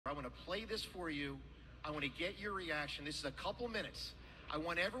I want to play this for you. I want to get your reaction. This is a couple minutes. I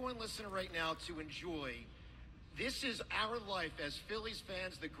want everyone listening right now to enjoy. This is our life as Phillies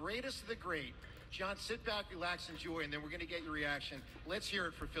fans, the greatest of the great. John, sit back, relax, enjoy, and then we're going to get your reaction. Let's hear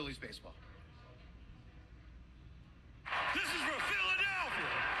it for Phillies baseball. This is for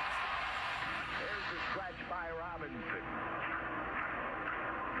Philadelphia. There's the stretch by Robinson.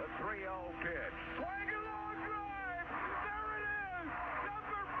 The 3-0 pitch. Swing a long drive. There it is.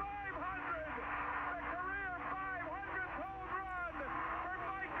 Number 500. The career 500th home run for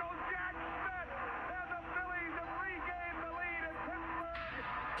Michael Jack Smith. And the Phillies have regained the lead in Pittsburgh.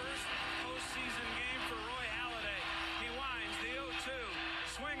 First postseason game for Roy Halladay. He winds the 0-2.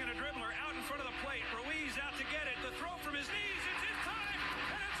 Swing and a dribbler out in front of the plate. Ruiz out to get it. The throw from his knees. It's in time.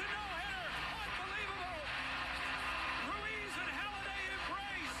 And it's a no-hitter. Unbelievable. Ruiz and Halladay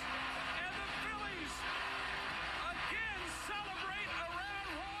embrace. And the Phillies again celebrate around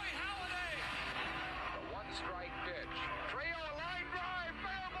Roy Halladay. The one-strike pitch. Trio line drive.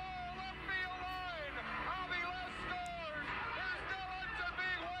 Fair ball. Left field line. Javi Les scores. There's Middleton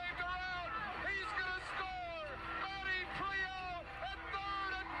being waved around. He's going to score. Matty Trio at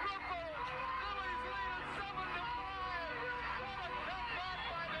third and triple. Phillies lead at 7-5. What a comeback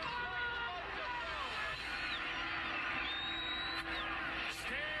by this great bunch of Phillies.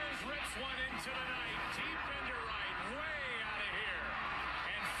 Stairs rips one into the night. Deep into right. Way out of here.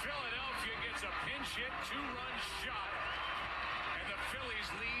 And Philadelphia gets a pinch hit, two-run shot. And the Phillies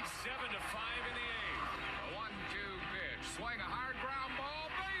lead 7-5 in the eighth. The 1-2 pitch. Swing a hard ground ball.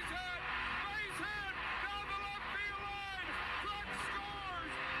 Base hit. Base hit. Down the left field line. Truck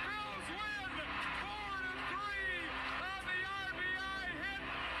scores. Bills win. 4-3 on the RBI hit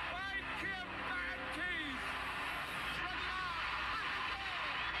by Kim Badke. Struck out.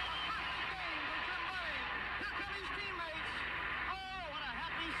 Here come his teammates. Oh, what a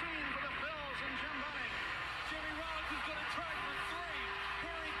happy scene for the Bills and Jim Bunning. Jimmy Rollins is going to try for three.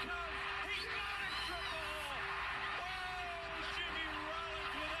 Here he comes. He got it. Triple. Oh, Jimmy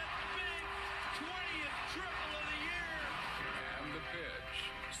Rollins with that big 20th triple of the year. And the pitch.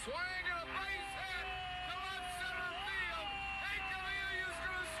 Swing and a base hit to left center field. Hank Galilia's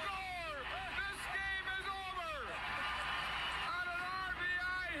going to score. This game is over. On an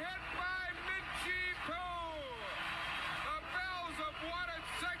RBI hit by Minchie Koo. The Bills have won it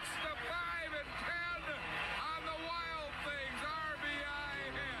 6-5 and 10 on the Wild Things RBI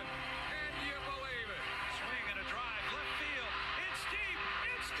hit. Can you believe it? Swing and a drive. Left field. It's deep.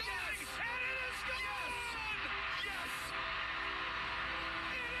 It's going. And it is gone. Yes!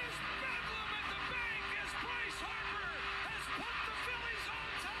 It is bedlam at the bank as Bryce Harper has put the Phillies on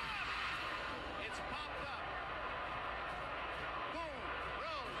top. It's popped up. Boom.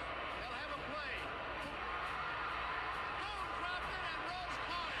 Rose. They'll have a play. Boom dropped it and Rose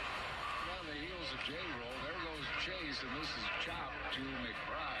caught it. On the heels of J-Roll, there goes Chase, and this is chopped to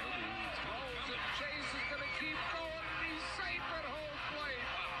McBride, who throws it. Chase is going to keep going, and he's safe at home plate.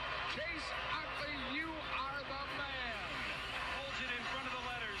 Chase Utley, you are the man. Holds it in front of the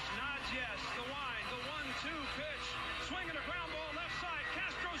letters. Nods yes. The wide. The 1-2 pitch. Swing and a ground ball left side.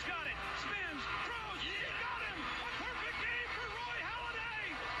 Castro's got it. Spins. Throws. He got him. A perfect game for Roy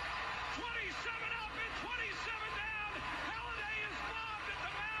Halladay. 27 up and 27 down. Halladay is bobbed at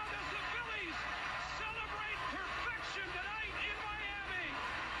the mound as the Phillies celebrate perfection tonight in Miami.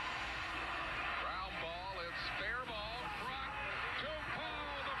 Ground ball, it's fair ball, front to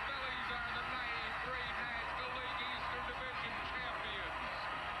Paul. The Phillies are the 93 National League Eastern Division champions.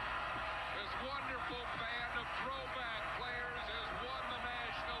 This wonderful band of throwback players has won the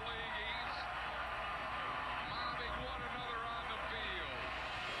National League East, mobbing one another on the field.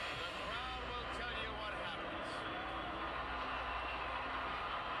 The crowd will tell you what happens.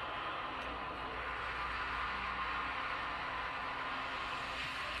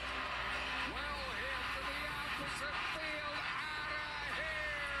 Well hit to the opposite field, out of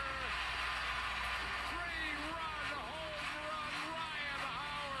here. 3-run home run, Ryan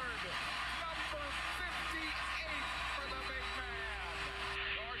Howard, number 58 for the big man.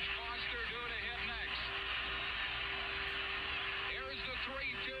 George Foster doing a hit next. Here's the 3-2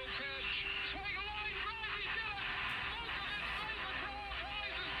 pitch. Swing a line drive, he did it. Vukovic's favorite throw,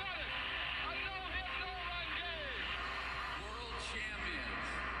 Price has done it. A no-hit, no-run game. World champions.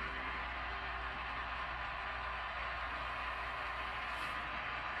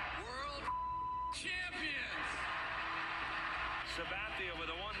 World champions. Sabathia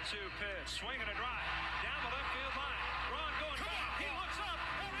with a 1-2 pitch. Swing and a drive. Down the left field line. Ron going. He looks up.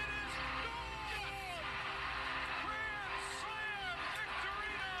 And it is gone. Grand slam.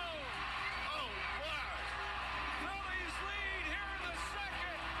 Victorino. Oh, wow. Phillies lead here in the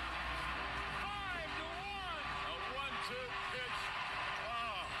second.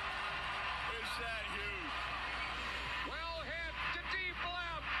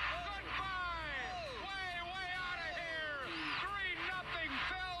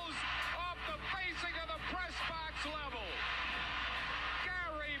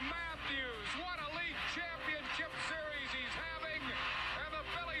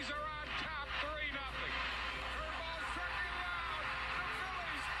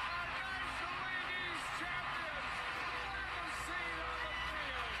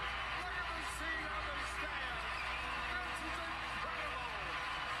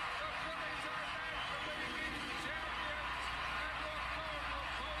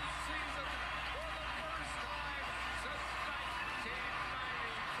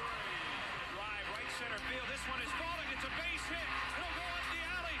 This one is falling. It's a base hit. It'll go up the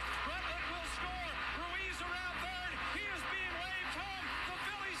alley. Rutland will score. Ruiz around third. He is being waved home. The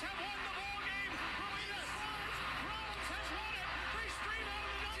Phillies have won the ball game. Ruiz scores. Rollins has won it. They stream out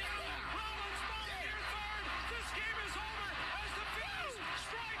of the dugout. Rollins falling near third. This game is over as the Phillies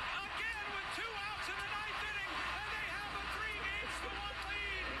strike again with 2 outs in the 9th inning, and they have a 3-1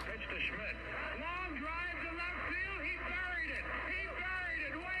 lead. Pitch to Schmidt. Long drive to left field. He buried it. He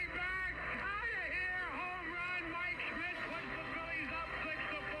buried it way back. Out of here. Home run. Mike Schmidt puts the Phillies up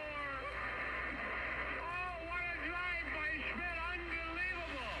 6-4. Oh, what a drive by Schmidt.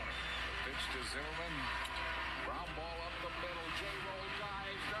 Unbelievable. Pitch to Zimmerman. Ground ball up the middle. J-roll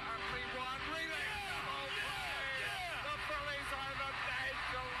dives to Utley. One relay. The Phillies are the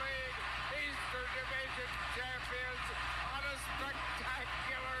National League Eastern Division champions on a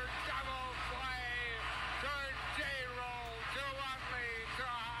spectacular double play. Turn J-roll to Utley to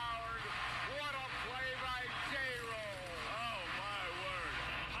Howard. What a play by J-roll. Oh, my word.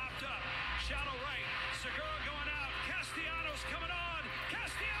 Popped up. Shallow right. Segura going out. Castellanos coming on.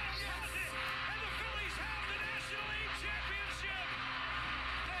 Castellanos has it. And the Phillies have the National League championship.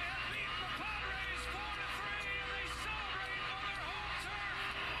 They have beaten the Padres 4-3, and they celebrate on their home turf.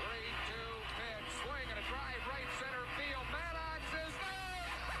 3-2 pitch. Swing and a drive right center field. Maddox is there.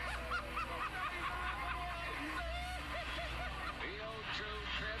 The 0-2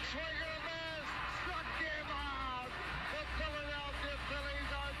 pitch. Swing and a miss. Struck him out. The Philadelphia Phillies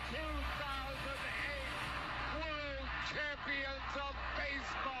are 2008 World Champions of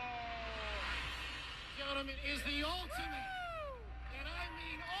Baseball. Gentlemen, is the ultimate, and I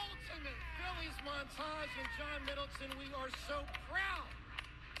mean ultimate, Phillies montage. And John Middleton, we are so proud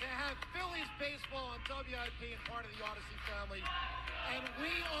to have Phillies baseball on WIP and part of the Odyssey family. And we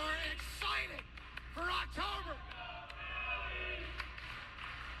are excited for October.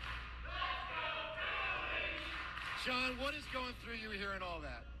 John, what is going through you hearing all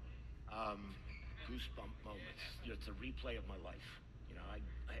that? Goosebump moments. It's a replay of my life.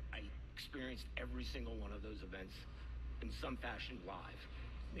 I experienced every single one of those events in some fashion live.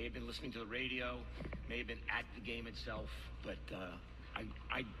 May have been listening to the radio, may have been at the game itself, but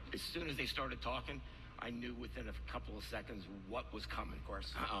I as soon as they started talking, I knew within a couple of seconds what was coming. Of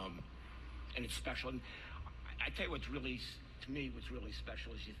course. And it's special. And I tell you what's really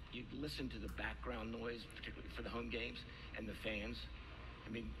special is you listen to the background noise, particularly for the home games and the fans. I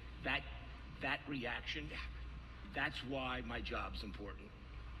mean, that reaction, that's why my job's important.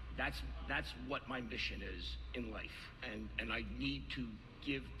 That's what my mission is in life, and I need to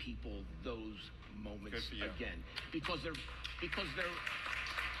give people those moments again because they're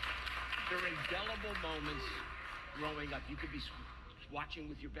indelible moments growing up. You could be watching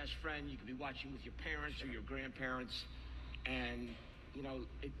with your best friend, you could be watching with your parents or your grandparents, and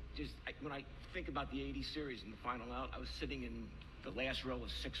when I think about the '80 series and the final out, I was sitting in the last row of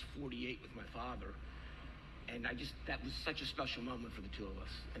 648 with my father. And that was such a special moment for the two of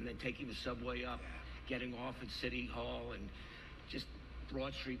us. And then taking the subway up, getting off at City Hall, and just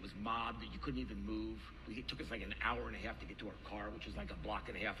Broad Street was mobbed that you couldn't even move. It took us like an hour and a half to get to our car, which was like a block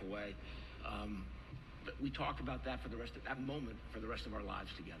and a half away. But we talked about that for that moment for the rest of our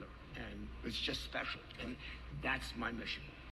lives together. And it's just special. And that's my mission.